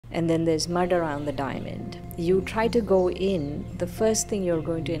and then there's mud around the diamond. You try to go in, the first thing you're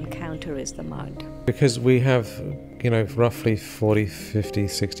going to encounter is the mud. Because we have, roughly 40, 50,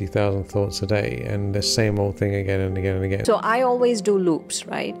 60,000 thoughts a day, and the same old thing again and again and again. So I always do loops,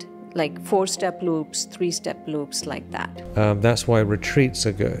 right? Like 4-step loops, 3-step loops, like that. That's why retreats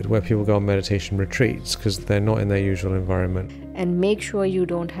are good, where people go on meditation retreats, because they're not in their usual environment. And make sure you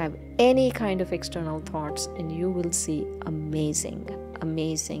don't have any kind of external thoughts, and you will see amazing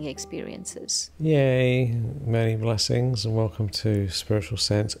experiences. Yay, many blessings, and welcome to Spiritual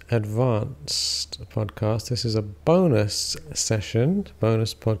Sense Advanced podcast. This is a bonus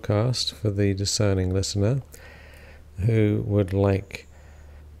podcast for the discerning listener who would like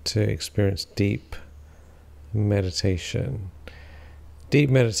to experience deep meditation.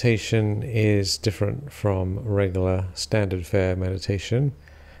 Deep meditation is different from regular standard fare meditation,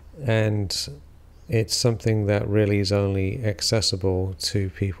 and it's something that really is only accessible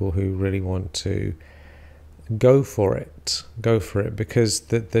to people who really want to go for it, because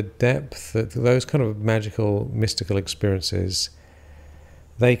the depth, those kind of magical, mystical experiences,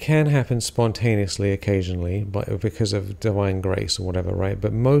 they can happen spontaneously occasionally, because of divine grace or whatever, right?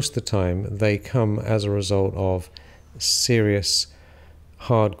 But most of the time, they come as a result of serious,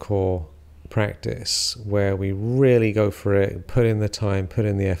 hardcore practice, where we really go for it, put in the time, put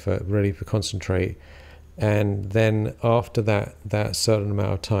in the effort, really concentrate. And then after that certain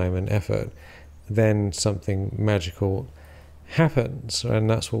amount of time and effort, then something magical happens. And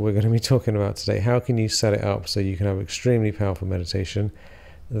that's what we're going to be talking about today. How can you set it up so you can have extremely powerful meditation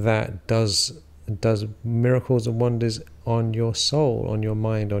that does miracles and wonders on your soul, on your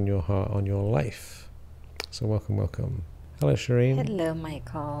mind, on your heart, on your life? So welcome. Hello, Shireen. Hello,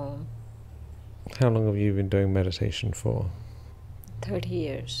 Michael. How long have you been doing meditation for? 30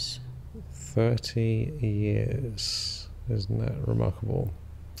 years. 30 years. Isn't that remarkable?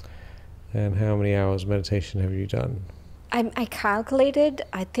 And how many hours meditation have you done? I calculated,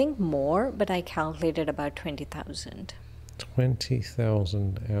 I think more, but I calculated about 20,000.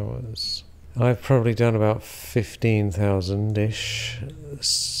 20,000 hours. I've probably done about 15,000-ish,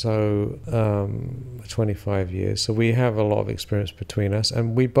 so 25 years. So we have a lot of experience between us,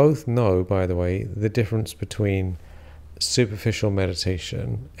 and we both know, by the way, the difference between superficial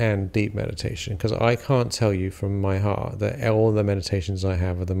meditation and deep meditation, because I can't tell you from my heart that all the meditations I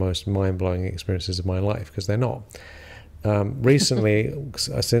have are the most mind-blowing experiences of my life, because they're not. Recently,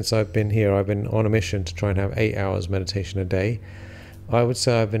 since I've been here, I've been on a mission to try and have 8 hours meditation a day. I would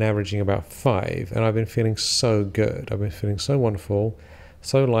say I've been averaging about 5, and I've been feeling so good. I've been feeling so wonderful,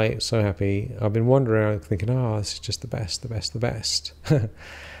 so light, so happy. I've been wandering around thinking, this is just the best.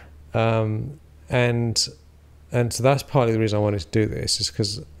 And so that's partly the reason I wanted to do this, is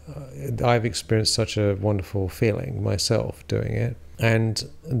because I've experienced such a wonderful feeling myself doing it. And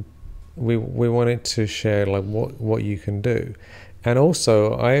we wanted to share like what you can do. And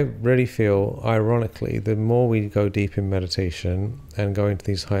also, I really feel, ironically, the more we go deep in meditation and go into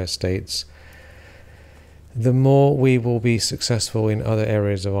these higher states, the more we will be successful in other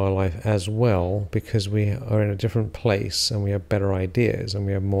areas of our life as well, because we are in a different place and we have better ideas and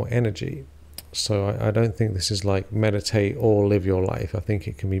we have more energy. So I don't think this is like meditate or live your life. I think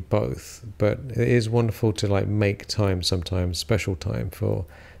it can be both. But it is wonderful to like make time sometimes, special time for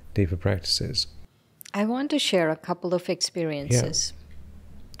deeper practices. I want to share a couple of experiences.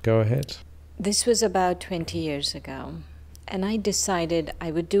 Yeah. Go ahead. This was about 20 years ago, and I decided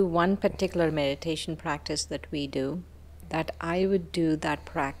I would do one particular meditation practice that we do, that I would do that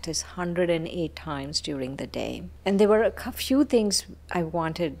practice 108 times during the day. And there were a few things I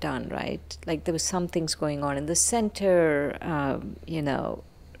wanted done, right? Like there was some things going on in the center,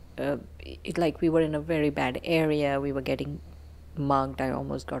 like we were in a very bad area, we were getting mugged, I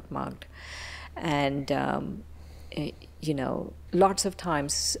almost got mugged. And, lots of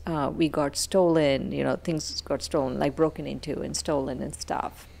times we got stolen, things got stolen, like broken into and stolen and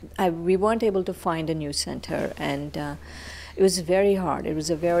stuff. We weren't able to find a new center, and it was very hard. It was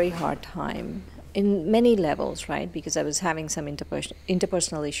a very hard time in many levels, right? Because I was having some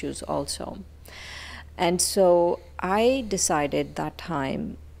interpersonal issues also. And so I decided that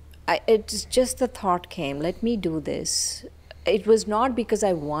time, it's just the thought came, let me do this. It was not because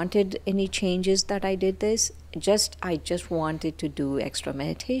I wanted any changes that I did this, I just wanted to do extra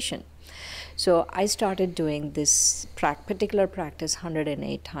meditation. So I started doing this particular practice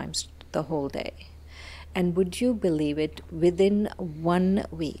 108 times the whole day. And would you believe it, within 1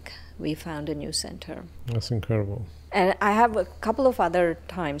 week, we found a new center. That's incredible. And I have a couple of other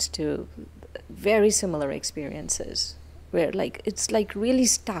times too, very similar experiences. where like it's like really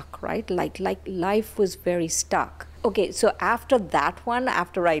stuck, right? Like life was very stuck. Okay, so after that one,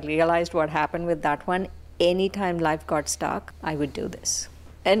 after I realized what happened with that one, anytime life got stuck, I would do this.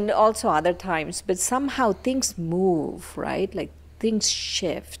 And also other times, but somehow things move, right? Like things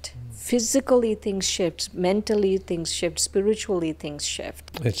shift. Physically things shift, mentally things shift, spiritually things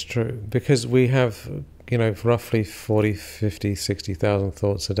shift. It's true, because we have, roughly 40, 50, 60,000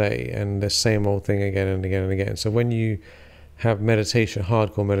 thoughts a day, and the same old thing again and again and again. So when you have meditation,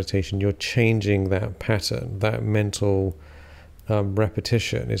 hardcore meditation, you're changing that pattern, that mental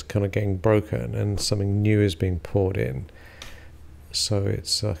repetition is kind of getting broken, and something new is being poured in. So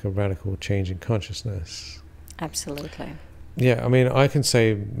it's like a radical change in consciousness. Absolutely. Yeah, I mean, I can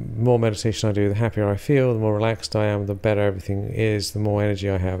say more meditation I do, the happier I feel, the more relaxed I am, the better everything is, the more energy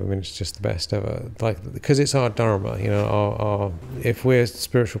I have. I mean, it's just the best ever. Like, because it's our dharma, if we're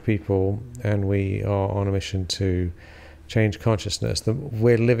spiritual people and we are on a mission to change consciousness,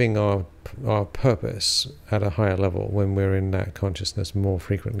 we're living our purpose at a higher level when we're in that consciousness more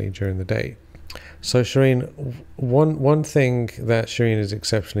frequently during the day. So Shireen, one thing that Shireen is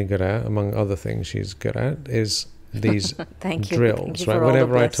exceptionally good at, among other things she's good at, is these drills, right?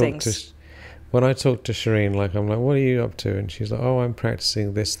 Whenever I talk to Shireen, like I'm like, what are you up to? And she's like, oh, I'm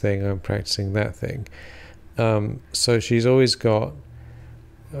practicing this thing, I'm practicing that thing. So she's always got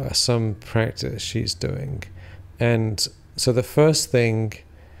some practice she's doing. And so the first thing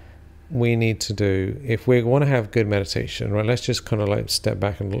we need to do, if we want to have good meditation, right, let's just kind of like step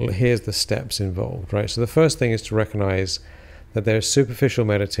back and here's the steps involved, right? So the first thing is to recognize that there's superficial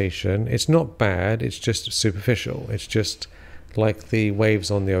meditation. It's not bad, it's just superficial. It's just like the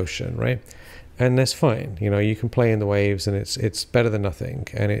waves on the ocean, right? And that's fine. You can play in the waves, and it's better than nothing,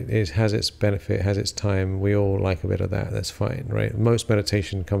 and it has its benefit, has its time. We all like a bit of that. That's fine, right? Most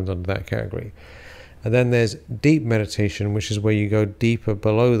meditation comes under that category. And then there's deep meditation, which is where you go deeper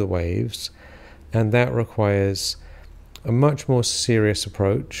below the waves, and that requires a much more serious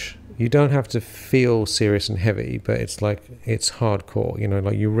approach. You don't have to feel serious and heavy, but it's hardcore,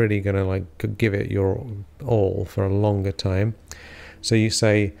 like you're really going to like give it your all for a longer time. So you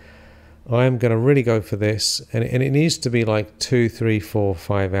say, I'm going to really go for this, and it needs to be like 2, 3, 4,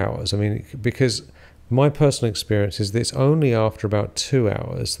 5 hours. I mean, because my personal experience is that it's only after about 2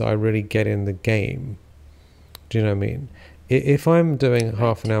 hours that I really get in the game. Do you know what I mean? If I'm doing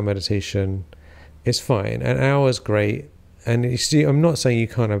half an hour meditation, it's fine. An hour's great. And you see, I'm not saying you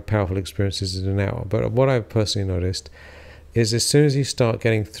can't have powerful experiences in an hour, but what I've personally noticed is as soon as you start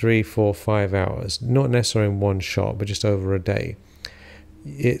getting 3, 4, 5 hours, not necessarily in one shot, but just over a day,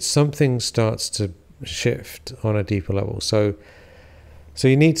 something starts to shift on a deeper level. So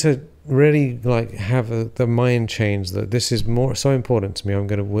you need to really like have the mind change that this is so important to me. I'm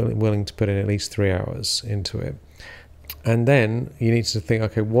going to willing to put in at least 3 hours into it. And then you need to think,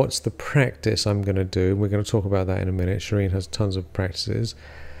 okay, what's the practice I'm going to do? We're going to talk about that in a minute. Shireen has tons of practices.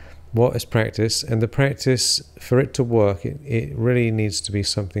 What is practice? And the practice, for it to work, it really needs to be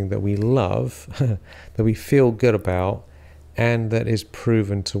something that we love, that we feel good about, and that is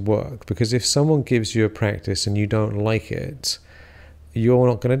proven to work. Because if someone gives you a practice and you don't like it, you're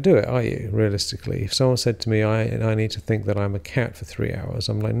not going to do it, are you, realistically? If someone said to me, I need to think that I'm a cat for 3 hours,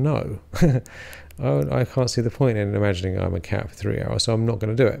 I'm like, no. I can't see the point in imagining I'm a cat for 3 hours, so I'm not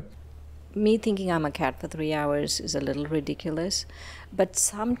going to do it. Me thinking I'm a cat for 3 hours is a little ridiculous, but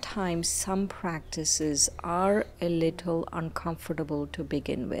sometimes some practices are a little uncomfortable to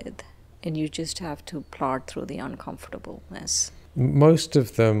begin with, and you just have to plod through the uncomfortableness. Most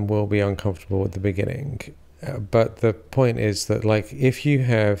of them will be uncomfortable at the beginning, but the point is that, like, if you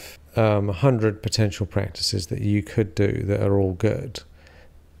have 100 potential practices that you could do that are all good,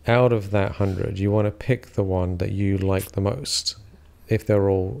 out of that 100, you want to pick the one that you like the most, if they're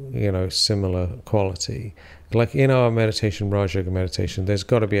all, similar quality. Like in our meditation, Raj Yoga meditation, there's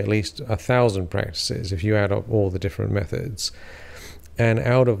got to be at least 1,000 practices if you add up all the different methods. And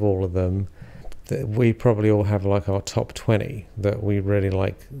out of all of them, we probably all have like our top 20 that we really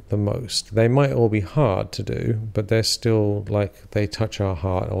like the most. They might all be hard to do, but they're still like, they touch our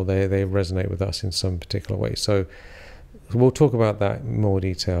heart, or they resonate with us in some particular way. So we'll talk about that in more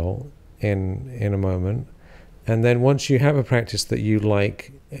detail in a moment. And then once you have a practice that you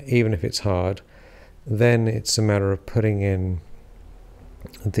like, even if it's hard, then it's a matter of putting in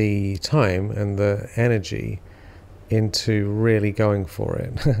the time and the energy into really going for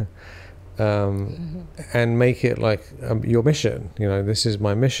it. And make it like your mission. This is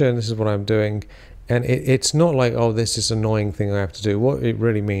my mission, this is what I'm doing. And it's not like, oh, this is an annoying thing I have to do. What it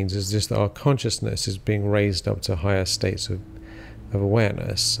really means is just that our consciousness is being raised up to higher states of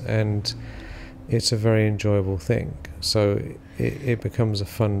awareness. And it's a very enjoyable thing. So it becomes a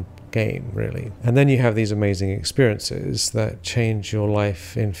fun game, really. And then you have these amazing experiences that change your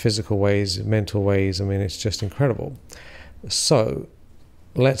life in physical ways, mental ways. I mean, it's just incredible. So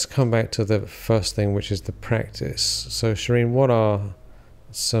let's come back to the first thing, which is the practice. So Shireen, what are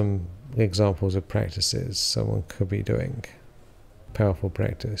some examples of practices someone could be doing? Powerful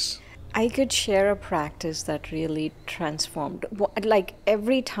practice. I could share a practice that really transformed. Like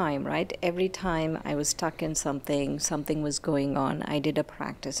every time, right? Every time I was stuck in something was going on, I did a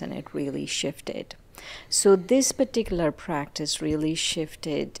practice and it really shifted. So this particular practice really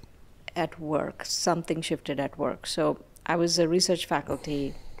shifted at work. Something shifted at work. So I was a research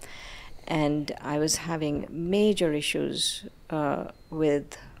faculty and I was having major issues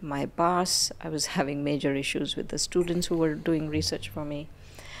with my boss. I was having major issues with the students who were doing research for me.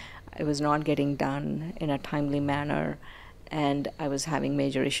 It was not getting done in a timely manner, and I was having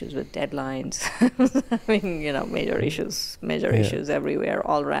major issues with deadlines. Having, major issues everywhere,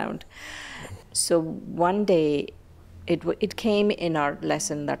 all around. So one day, it came in our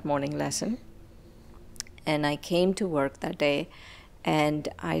lesson, that morning lesson, and I came to work that day, and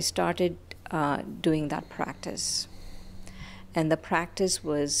I started doing that practice. And the practice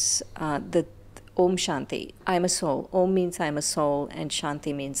was the Om Shanti. I am a soul. Om means I am a soul, and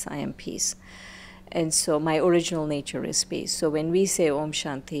Shanti means I am peace. And so my original nature is peace. So when we say Om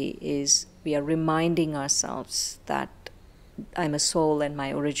Shanti, we are reminding ourselves that I'm a soul and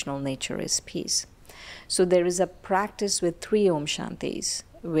my original nature is peace. So there is a practice with 3 Om Shantis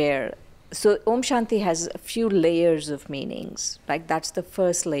so Om Shanti has a few layers of meanings. Like that's the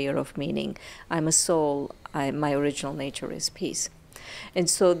first layer of meaning. I'm a soul, my original nature is peace. And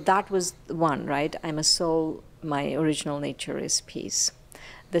so that was one, right? I'm a soul, my original nature is peace.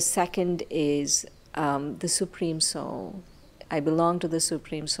 The second is the Supreme Soul. I belong to the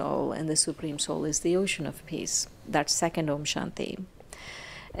Supreme Soul, and the Supreme Soul is the ocean of peace. That's second Om Shanti.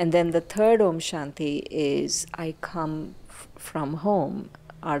 And then the third Om Shanti is I come from home,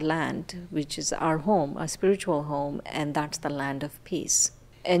 our land, which is our home, our spiritual home, and that's the land of peace.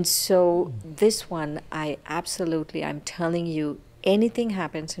 And so this one, I'm telling you, anything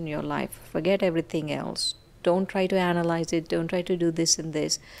happens in your life, forget everything else. Don't try to analyze it. Don't try to do this and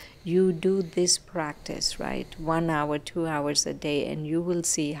this. You do this practice, right? 1 hour, 2 hours a day, and you will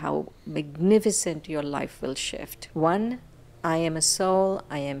see how magnificent your life will shift. 1, I am a soul.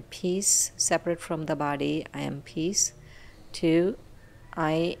 I am peace. Separate from the body, I am peace. 2,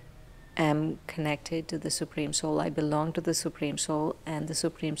 I am connected to the Supreme Soul. I belong to the Supreme Soul, and the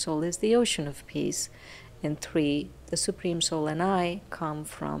Supreme Soul is the ocean of peace. And 3, the Supreme Soul and I come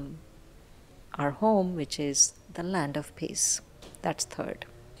from our home, which is the land of peace. That's third.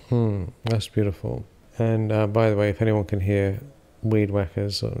 That's beautiful. And by the way, if anyone can hear weed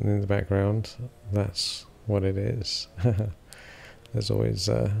whackers in the background, that's what it is. There's always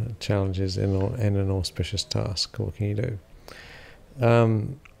challenges in an auspicious task. What can you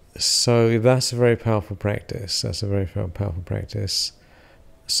do? So that's a very powerful practice. That's a very powerful practice.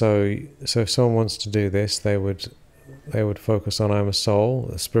 So if someone wants to do this, they would focus on I'm a soul,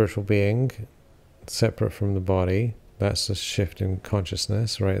 a spiritual being, separate from the body. That's a shift in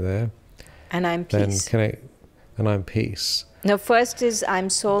consciousness right there. And I'm peace. And I'm peace. No, first is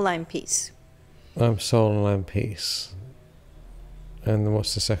I'm soul, I'm peace. I'm soul and I'm peace. And then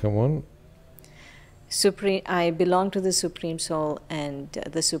what's the second one? I belong to the Supreme Soul, and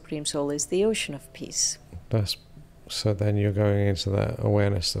the Supreme Soul is the ocean of peace. So then you're going into that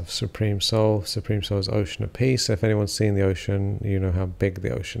awareness of Supreme Soul. Supreme Soul is ocean of peace. If anyone's seen the ocean, you know how big the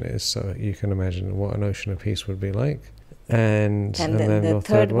ocean is. So you can imagine what an ocean of peace would be like. And then the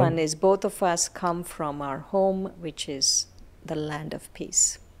third one is both of us come from our home, which is the land of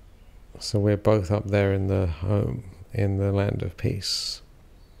peace. So we're both up there in the home, in the land of peace.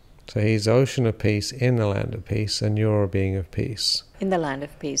 So he's ocean of peace in the land of peace, and you're a being of peace. In the land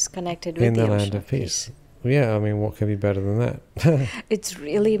of peace, connected with the ocean of peace. Yeah, I mean, what could be better than that? It's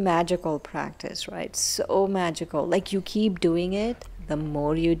really magical practice, right? So magical. Like you keep doing it, the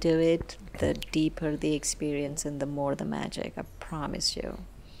more you do it, the deeper the experience and the more the magic, I promise you.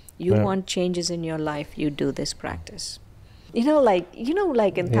 You want changes in your life, you do this practice. Like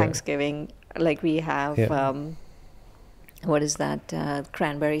in Thanksgiving, like we have, what is that,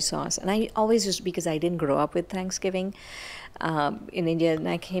 cranberry sauce. And I always just, because I didn't grow up with Thanksgiving in India, and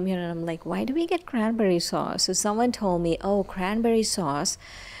I came here and I'm like, why do we get cranberry sauce? So someone told me, cranberry sauce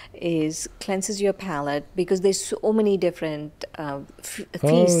cleanses your palate because there's so many different feasts.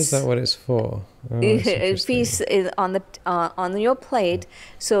 Oh, is that what it's for? Feasts on your plate,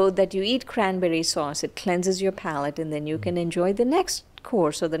 so that you eat cranberry sauce. It cleanses your palate, and then you can enjoy the next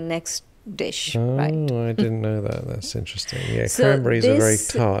course or the next dish, right? Oh, I didn't know that. That's interesting. Yeah, So cranberries are very this,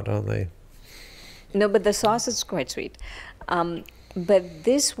 tart, aren't they? no, but the sauce is quite sweet. But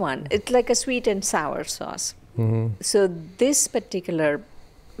this one, it's like a sweet and sour sauce. So this particular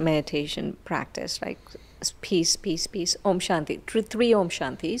meditation practice, like peace, peace, peace, Om Shanti, three Om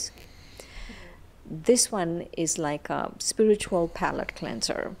Shantis. This one is like a spiritual palate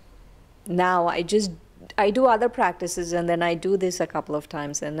cleanser. Now I do other practices, and then I do this a couple of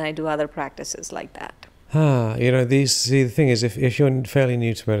times, and I do other practices like that. The thing is, if you're fairly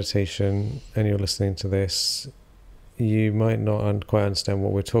new to meditation and you're listening to this, you might not quite understand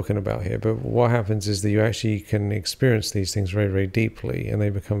what we're talking about here. But what happens is that you actually can experience these things very, very deeply, and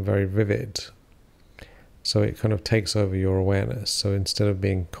they become very vivid. So it kind of takes over your awareness. So instead of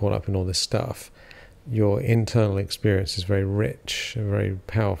being caught up in all this stuff, your internal experience is very rich, very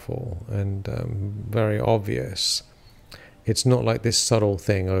powerful, and very obvious. It's not like this subtle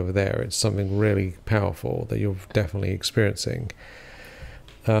thing over there. It's something really powerful that you're definitely experiencing.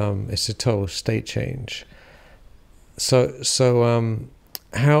 It's a total state change. So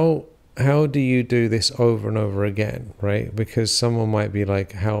how do you do this over and over again, right? Because someone might be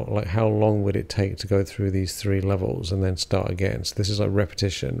like, how long would it take to go through these 3 levels and then start again? So this is like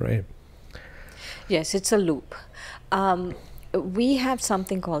repetition, right? Yes, it's a loop. We have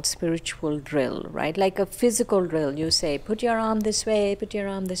something called spiritual drill, right? Like a physical drill. You say, put your arm this way, put your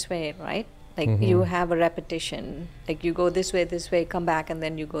arm this way, right? Like you have a repetition. Like you go this way, come back, and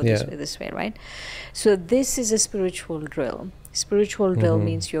then you go this way, right? So this is a spiritual drill. Spiritual drill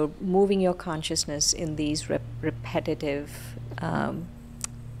means you're moving your consciousness in these repetitive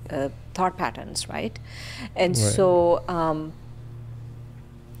thought patterns, right? And so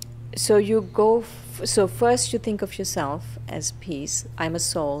you go, so first you think of yourself as peace. I'm a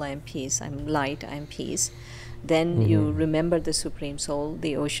soul, I'm peace. I'm light, I'm peace. Then you remember the Supreme Soul,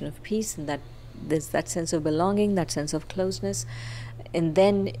 the ocean of peace, and that there's that sense of belonging, that sense of closeness. And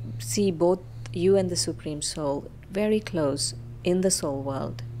then see both you and the Supreme Soul very close in the soul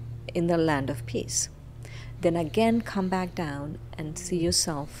world, in the land of peace. Then again come back down and see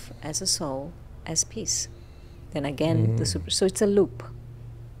yourself as a soul, as peace. Then again so it's a loop.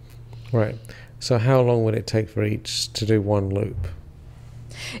 Right. So how long would it take for each to do one loop?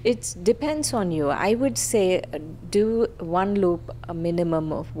 It depends on you. I would say do one loop a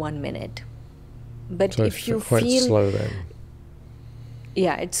minimum of 1 minute. But So if you quite feel slow then.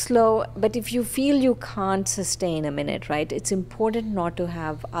 Yeah, it's slow, but if you feel you can't sustain a minute, right, it's important not to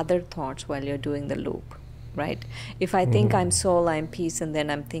have other thoughts while you're doing the loop, right? If I think I'm soul, I'm peace, and then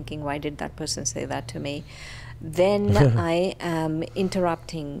I'm thinking, why did that person say that to me? Then I am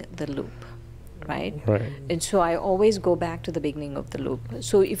interrupting the loop, right? Right. And so I always go back to the beginning of the loop.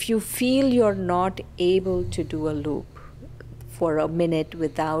 So if you feel you're not able to do a loop for a minute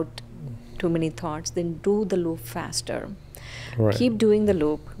without too many thoughts, then do the loop faster. Right. Keep doing the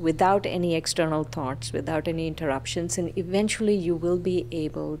loop without any external thoughts, without any interruptions, and eventually you will be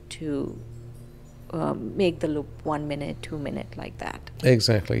able to make the loop 1 minute, 2 minute, like that.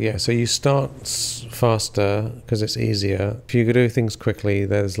 Exactly, yeah. So you start faster because it's easier. If you do things quickly,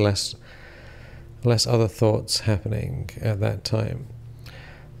 there's less other thoughts happening at that time.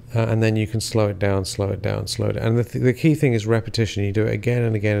 And then you can slow it down, slow it down, slow it down. And the key thing is repetition. You do it again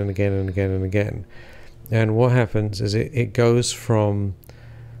and again and again and again and again. And what happens is it goes from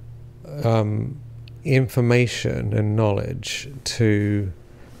information and knowledge to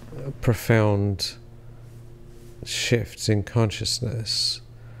profound shifts in consciousness.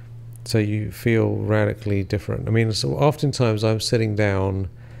 So you feel radically different. I mean, so oftentimes I'm sitting down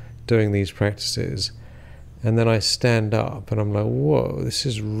doing these practices, and then I stand up and I'm like, whoa, this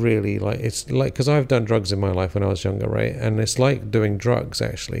is really like, it's like, because I've done drugs in my life when I was younger, right? And it's like doing drugs,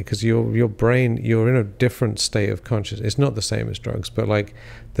 actually, because your brain, you're in a different state of consciousness. It's not the same as drugs, but like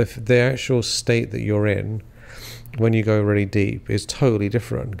the actual state that you're in when you go really deep is totally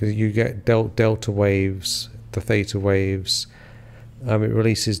different, because you get delta waves, the theta waves. It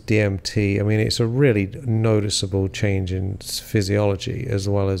releases DMT. I mean, it's a really noticeable change in physiology as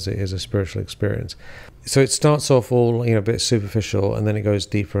well as it is a spiritual experience. So it starts off all, a bit superficial, and then it goes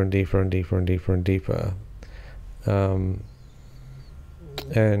deeper and deeper and deeper and deeper and deeper.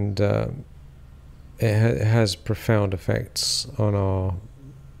 It has profound effects on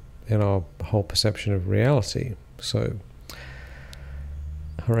our whole perception of reality. So,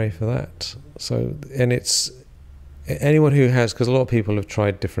 hooray for that. So, and it's anyone who has, because a lot of people have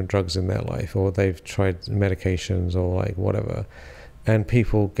tried different drugs in their life, or they've tried medications or like whatever, and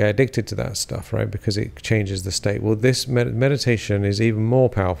people get addicted to that stuff, right? Because it changes the state. Well, this meditation is even more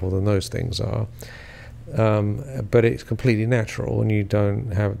powerful than those things are. but it's completely natural, and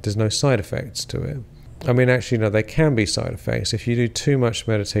there's no side effects to it. I mean, actually, no, there can be side effects. If you do too much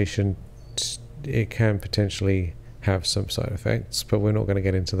meditation, it can potentially have some side effects, but we're not going to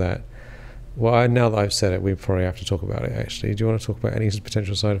get into that. Well, now that I've said it, we probably have to talk about it, actually. Do you want to talk about any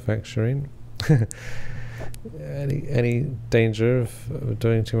potential side effects, Shireen? Any danger of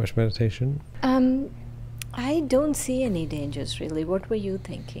doing too much meditation? I don't see any dangers, really. What were you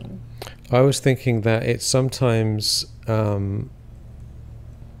thinking? I was thinking that it sometimes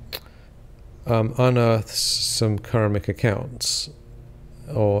unearths some karmic accounts,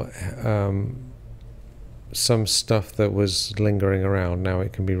 or some stuff that was lingering around. Now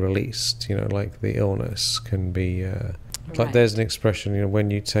it can be released, like the illness can be like there's an expression,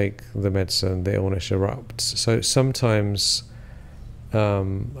 when you take the medicine, the illness erupts. So sometimes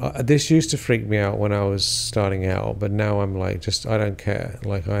this used to freak me out when I was starting out, but now I'm like, I don't care.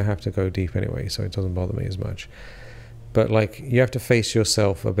 Like, I have to go deep anyway, so it doesn't bother me as much. But like, you have to face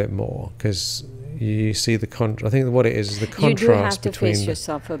yourself a bit more, because you see the I think what it is the contrast. You do have to face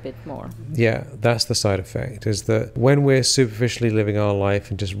yourself a bit more. Yeah, that's the side effect, is that when we're superficially living our life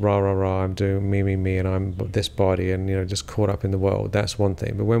and just rah rah rah, I'm doing me and I'm this body, and just caught up in the world, that's one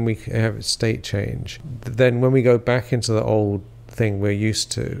thing. But when we have a state change, then when we go back into the old thing we're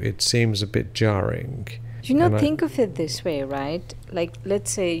used to, it seems a bit jarring. Think of it this way, right? Like,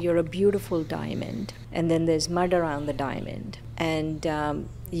 let's say you're a beautiful diamond, and then there's mud around the diamond, and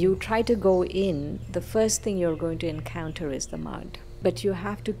you try to go in. The first thing you're going to encounter is the mud, but you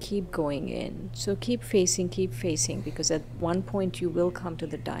have to keep going in. So keep facing, because at one point you will come to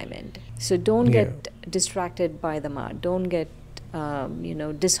the diamond. So don't get distracted by the mud. Don't get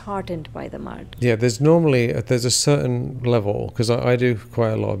disheartened by the mud. Yeah, there's a certain level, because I do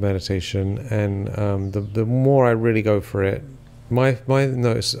quite a lot of meditation, and the more I really go for it, I've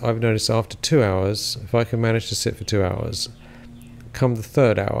noticed after 2 hours, if I can manage to sit for 2 hours, come the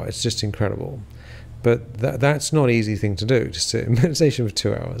third hour, it's just incredible. But that's not an easy thing to do, to sit in meditation for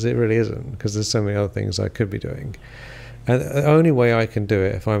 2 hours. It really isn't, because there's so many other things I could be doing. And the only way I can do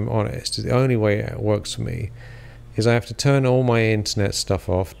it, if I'm honest, the only way it works for me, is I have to turn all my internet stuff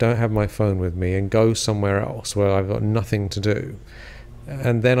off, don't have my phone with me, and go somewhere else where I've got nothing to do.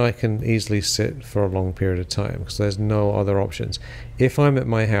 And then I can easily sit for a long period of time, because there's no other options. If I'm at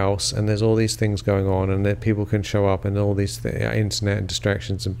my house and there's all these things going on, and that people can show up, and all these internet and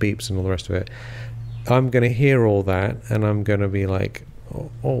distractions and beeps and all the rest of it, I'm going to hear all that, and I'm going to be like, oh,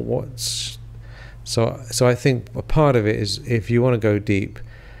 what's... So I think a part of it is, if you want to go deep,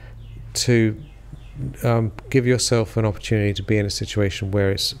 to give yourself an opportunity to be in a situation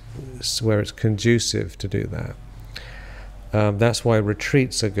where it's conducive to do that. That's why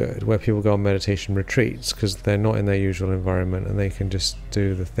retreats are good, where people go on meditation retreats, because they're not in their usual environment and they can just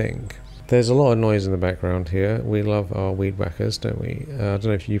do the thing. There's a lot of noise in the background here. We love our weed whackers, don't we? I don't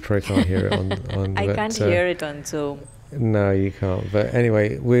know if you probably can't hear it on I can't hear it on Zoom. No, you can't. But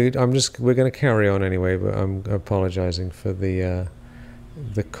anyway, we're going to carry on anyway, but I'm apologizing for the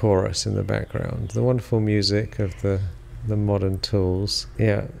chorus in the background, the wonderful music of the modern tools.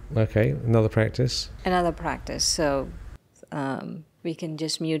 Yeah, okay, another practice. So we can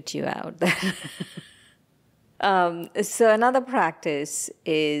just mute you out. So another practice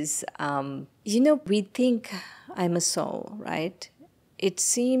is, we think I'm a soul, right? It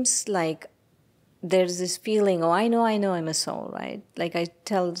seems like there's this feeling, I know I'm a soul, right? Like, I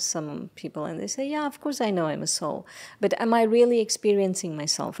tell some people and they say, yeah, of course I know I'm a soul. But am I really experiencing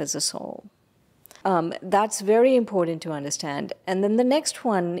myself as a soul? That's very important to understand. And then the next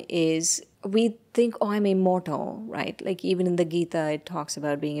one is, we think, I'm immortal, right? Like, even in the Gita, it talks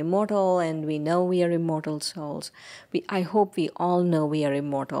about being immortal, and we know we are immortal souls. I hope we all know we are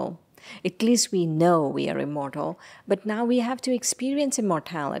immortal. At least we know we are immortal. But now we have to experience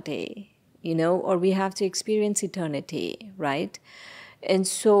immortality, or we have to experience eternity, right? And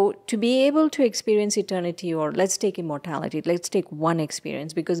so to be able to experience eternity, or let's take immortality, let's take one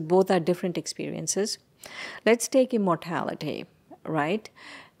experience, because both are different experiences. Let's take immortality, right?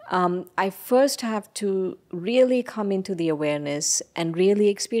 I first have to really come into the awareness and really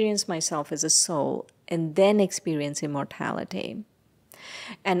experience myself as a soul, and then experience immortality.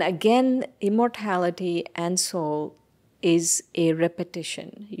 And again, immortality and soul is a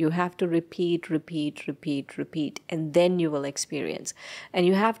repetition. You have to repeat, and then you will experience. And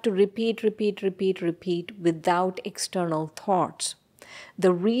you have to repeat without external thoughts.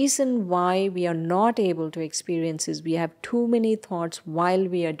 The reason why we are not able to experience is we have too many thoughts while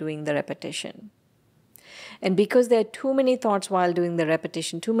we are doing the repetition. And because there are too many thoughts while doing the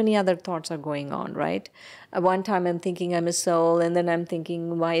repetition, too many other thoughts are going on, right? At one time I'm thinking I'm a soul, and then I'm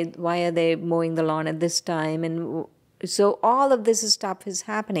thinking, why are they mowing the lawn at this time? And so all of this stuff is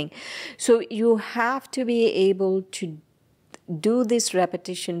happening. So you have to be able to do this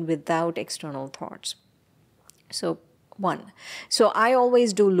repetition without external thoughts. So So I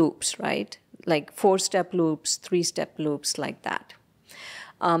always do loops, right? Like 4-step loops, 3-step loops, like that.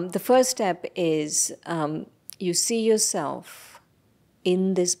 The first step is you see yourself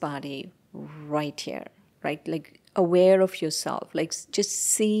in this body right here, right? Like aware of yourself, like just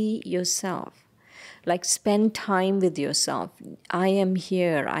see yourself, like spend time with yourself. I am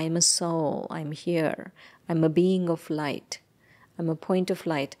here, I am a soul, I'm here, I'm a being of light, I'm a point of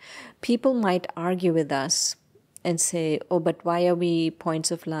light. People might argue with us and say, oh, but why are we points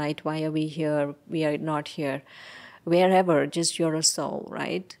of light? Why are we here? We are not here. Wherever, just you're a soul,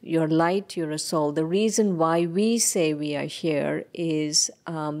 right? You're light, you're a soul. The reason why we say we are here is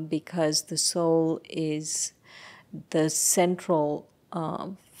because the soul is the central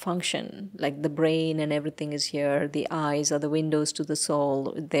function, like the brain and everything is here. The eyes are the windows to the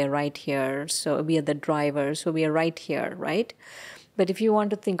soul. They're right here. So we are the driver. So we are right here, right? But if you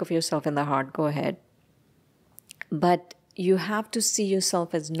want to think of yourself in the heart, go ahead. But you have to see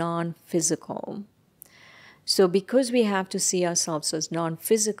yourself as non-physical. So because we have to see ourselves as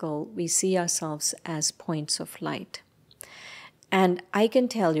non-physical, we see ourselves as points of light. And I can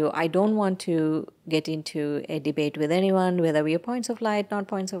tell you, I don't want to get into a debate with anyone, whether we are points of light, not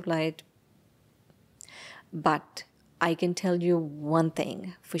points of light. But I can tell you one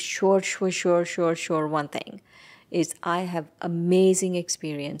thing, for sure, one thing, is I have amazing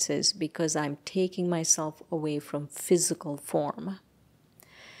experiences because I'm taking myself away from physical form.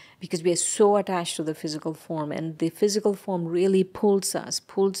 Because we are so attached to the physical form, and the physical form really pulls us,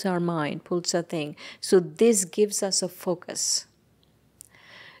 pulls our mind, pulls our thing. So this gives us a focus.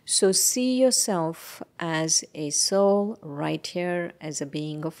 So see yourself as a soul right here, as a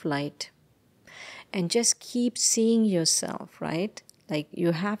being of light. And just keep seeing yourself, right? Like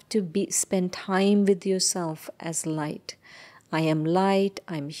you have to spend time with yourself as light. I am light,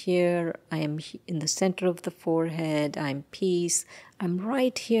 I'm here, I am in the center of the forehead, I'm peace, I'm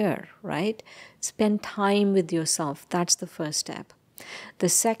right here, right? Spend time with yourself. That's the first step. The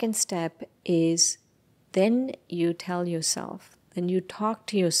second step is then you tell yourself, then you talk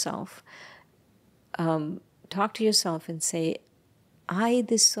to yourself and say, I,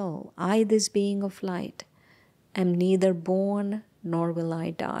 this soul, I, this being of light, am neither born nor will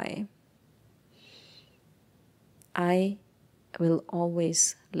I die. I will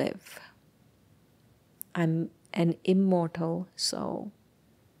always live. I'm an immortal soul.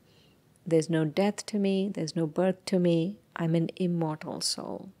 There's no death to me, there's no birth to me. I'm an immortal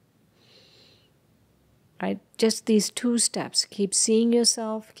soul. Right? Just these 2 steps. Keep seeing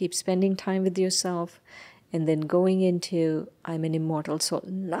yourself, keep spending time with yourself, and then going into, I'm an immortal soul.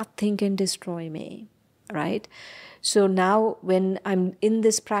 Nothing can destroy me. Right? So now when I'm in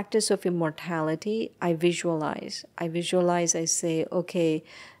this practice of immortality, I visualize, I say, okay,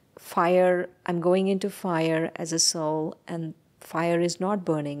 fire, I'm going into fire as a soul, and fire is not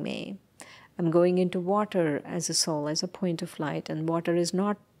burning me. I'm going into water as a soul, as a point of light, and water is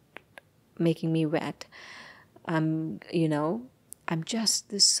not making me wet. I'm just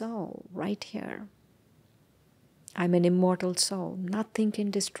this soul right here. I'm an immortal soul. Nothing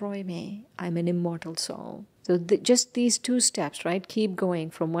can destroy me. I'm an immortal soul. So just these 2 steps, right? Keep going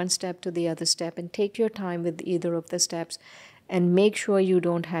from one step to the other step, and take your time with either of the steps, and make sure you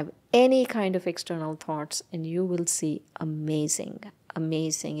don't have any kind of external thoughts, and you will see amazing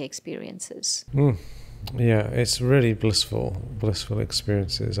experiences. Yeah, it's really blissful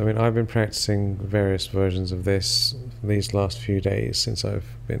experiences. I mean, I've been practicing various versions of this these last few days since I've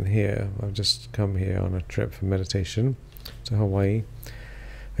been here. I've just come here on a trip for meditation to Hawaii.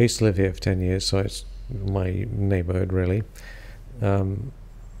 I used to live here for 10 years, so it's my neighborhood, really.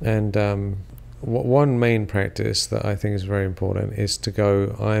 One main practice that I think is very important is to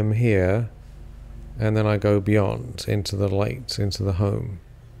go, I'm here, and then I go beyond into the light, into the home,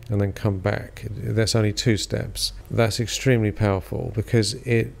 and then come back. That's only 2 steps. That's extremely powerful because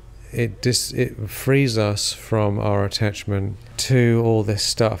it frees us from our attachment to all this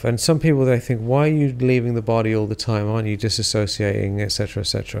stuff. And some people, they think, why are you leaving the body all the time? Aren't you disassociating, etc.,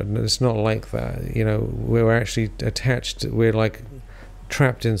 etc.? And it's not like that. We're actually attached. We're like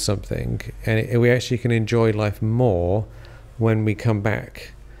trapped in something, and we actually can enjoy life more when we come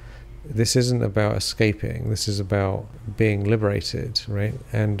back this isn't about escaping. This is about being liberated, right?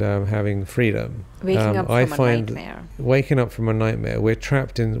 And having freedom. Waking up I from a find nightmare. waking up from a nightmare.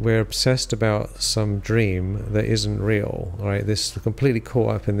 We're obsessed about some dream that isn't real, right? This completely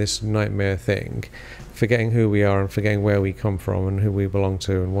caught up in this nightmare thing, forgetting who we are and forgetting where we come from and who we belong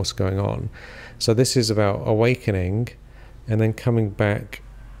to and what's going on. So this is about awakening and then coming back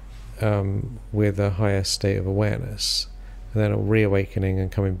with a higher state of awareness. And then reawakening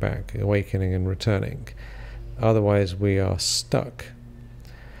and coming back, awakening and returning. Otherwise, we are stuck.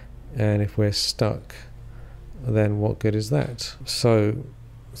 And if we're stuck, then what good is that?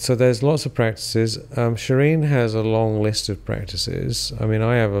 So there's lots of practices. Shireen has a long list of practices. I mean,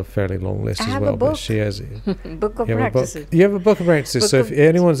 I have a fairly long list as well, but she has book of practices. You have a book of practices. So if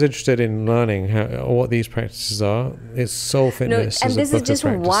anyone's interested in learning what these practices are, it's Soul Fitness. No, and this is just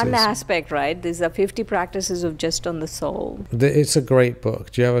one aspect, right? These are 50 practices of just on the soul. It's a great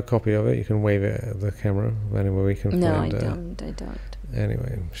book. Do you have a copy of it? You can wave it at the camera. Anyway, we can find it. No, I don't.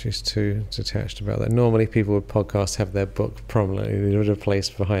 Anyway, she's too detached about that. Normally people with podcasts have their book prominently with a place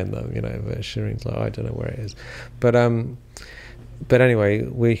behind them, but Shireen's like, I don't know where it is. But anyway,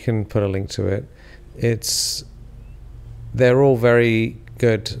 we can put a link to it. They're all very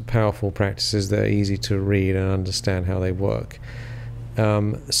good, powerful practices that are easy to read and understand how they work.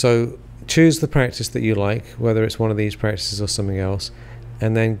 So choose the practice that you like, whether it's one of these practices or something else,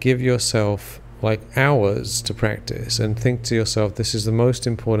 and then give yourself hours to practice and think to yourself, this is the most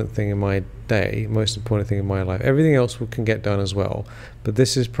important thing in my day, most important thing in my life. Everything else can get done as well, but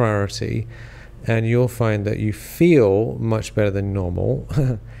this is priority, and you'll find that you feel much better than normal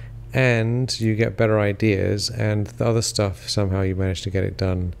and you get better ideas, and the other stuff somehow you manage to get it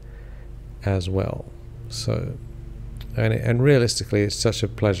done as well. So and realistically, it's such a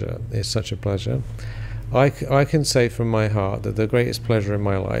pleasure. I can say from my heart that the greatest pleasure in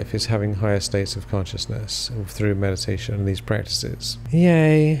my life is having higher states of consciousness through meditation and these practices.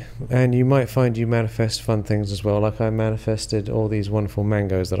 Yay! And you might find you manifest fun things as well, like I manifested all these wonderful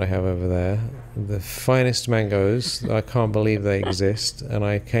mangoes that I have over there. The finest mangoes. I can't believe they exist, and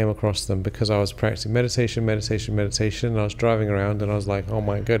I came across them because I was practicing meditation, and I was driving around and I was like, oh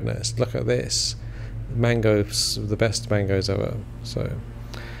my goodness, look at this. Mangoes, the best mangoes ever. So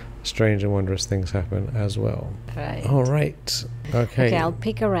strange and wondrous things happen as well. Right. All right. Okay, I'll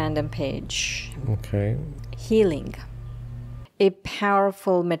pick a random page. Okay. Healing. A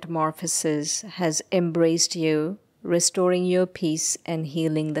powerful metamorphosis has embraced you, restoring your peace and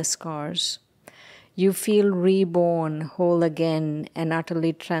healing the scars. You feel reborn, whole again, and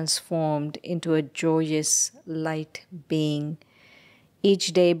utterly transformed into a joyous, light being.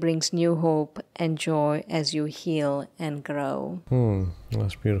 Each day brings new hope and joy as you heal and grow.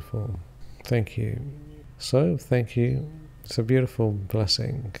 That's beautiful. Thank you. So, thank you. It's a beautiful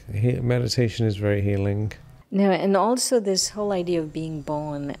blessing. Meditation is very healing. No, and also this whole idea of being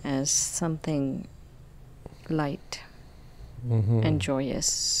born as something light and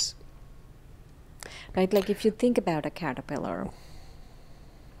joyous. Right? Like if you think about a caterpillar,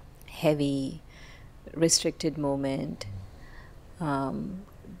 heavy, restricted movement,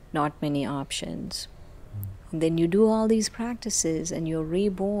 not many options. And then you do all these practices and you're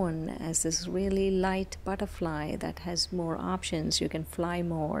reborn as this really light butterfly that has more options. You can fly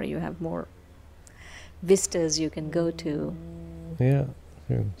more, you have more vistas you can go to. Yeah,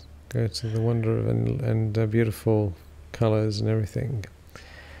 you go to the wonder of and beautiful colors and everything.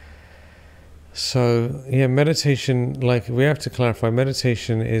 So yeah, meditation, like we have to clarify,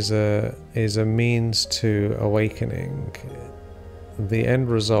 meditation is a means to awakening. The end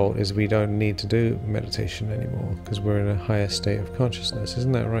result is we don't need to do meditation anymore because we're in a higher state of consciousness.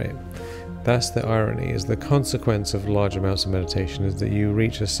 Isn't that right? That's the irony, is the consequence of large amounts of meditation is that you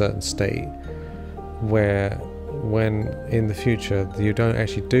reach a certain state where when in the future you don't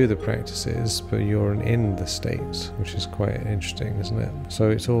actually do the practices, but you're in the state, which is quite interesting, isn't it? So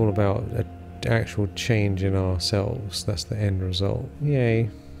it's all about an actual change in ourselves. That's the end result. Yay.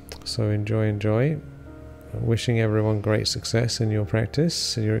 So enjoy. Wishing everyone great success in your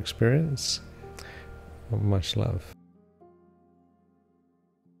practice, in your experience. Much love.